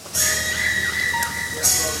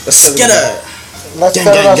Let's get it. Let's get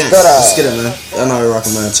it. Let's get it, man. Y'all know we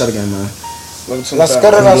rockin', man. Try the game, man. Let's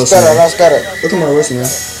get it. Look at my wrist, man.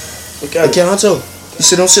 Okay, Honcho. You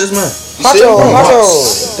see them shits, man?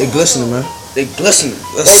 Honcho. They glistening, man. They glistening.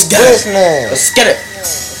 Let's get it. Let's get it.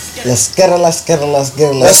 Let's get it. Let's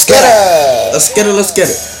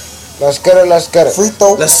get it. Free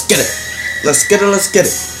throw. Let's get it. Let's get it.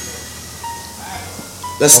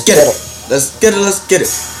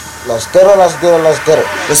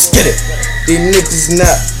 These niggas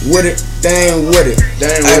not with it. They ain't with it.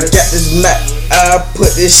 I got this Mac. I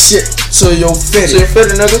put this shit to your fitty.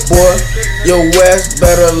 Nigga. Boy, your ass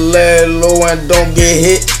better lay low and don't get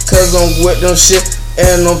hit. Cause I'm with them shit.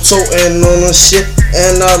 And I'm toting on them shit.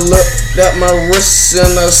 And I looked at my wrist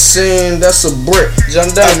and I seen that's a brick. I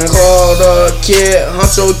called a kid.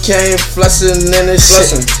 Huncho came flexing in his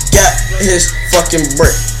shit. Got his fucking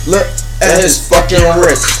brick. Look at his fucking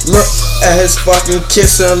wrist. Look at his fucking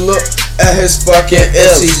kiss and look at his fucking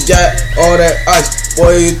ass. He got all that ice.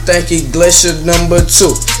 Boy, you think he Glacier number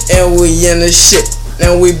 2. And we in the shit.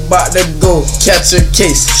 And we bout to go catch a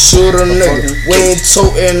case. Shoot a nigga. We ain't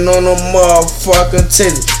toting on a motherfucking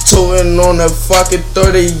taser. Toting on that fucking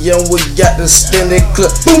 30. And we got the extended clip.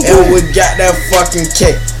 And we got that fucking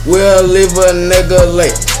cake. We'll leave a nigga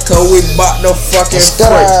late. Cause we bout the fucking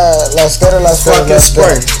spray. Let's get it.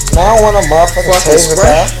 Now I want a motherfucking taser,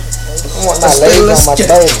 man. I want my legs on my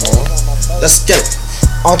toes, man. Let's get it.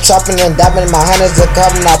 I'm chopping and dabbing in my hundreds of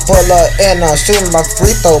cupping. I pull up and I'm shooting my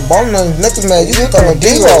free throw. Ballin' them niggas, man, you throwing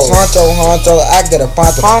D-rolls. Honcho, I get a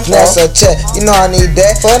poncho. Next a check, you know I need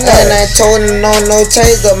that. And I ain't toting on no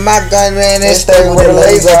taser. My gun, man, it stay with a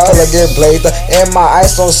laser till I get blazed. And my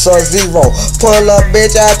ice on sub-zero. Pull up,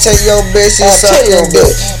 bitch, I tell your bitch she sucking dick.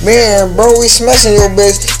 Me and bro, we smashing your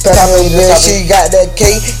bitch. Passing your bitch, she got that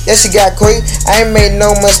cake. Yeah, she got quick. I ain't made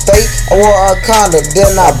no mistake. I wore a condom,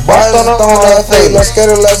 then I buzzed on her face.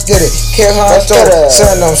 Let's get it. Kill Honcho,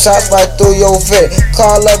 send them shots right through your fit.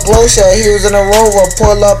 Call up Glosa, he was in a Rover.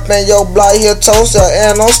 Pull up in your block, he a toaster.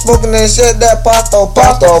 And I'm smoking and shit that pato.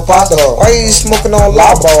 Why you smoking on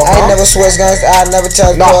Labo? I ain't never switch guns, I never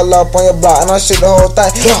try to pull up on your block. And I shoot the whole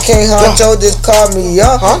thing. King Honcho just called me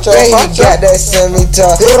up. Then he got that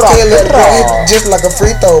semi-tuck. Kill it, just like a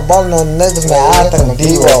free throw. Ballin' on niggas, man, I think I'm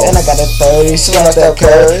D-roll. And I got that 30, shoot like that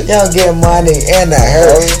curry. Y'all get money and a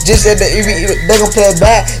hurt. Just at the they gon' play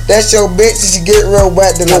back. That's your bitch. She get real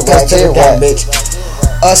wet. Then I pass to that bitch.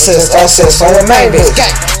 Assist on the main bitch. Gang.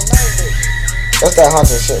 That's that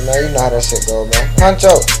Honcho shit, man. You know how that shit go, man.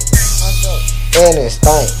 Honcho. And it's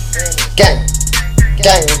thing. Gang.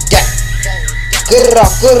 Good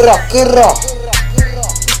rock.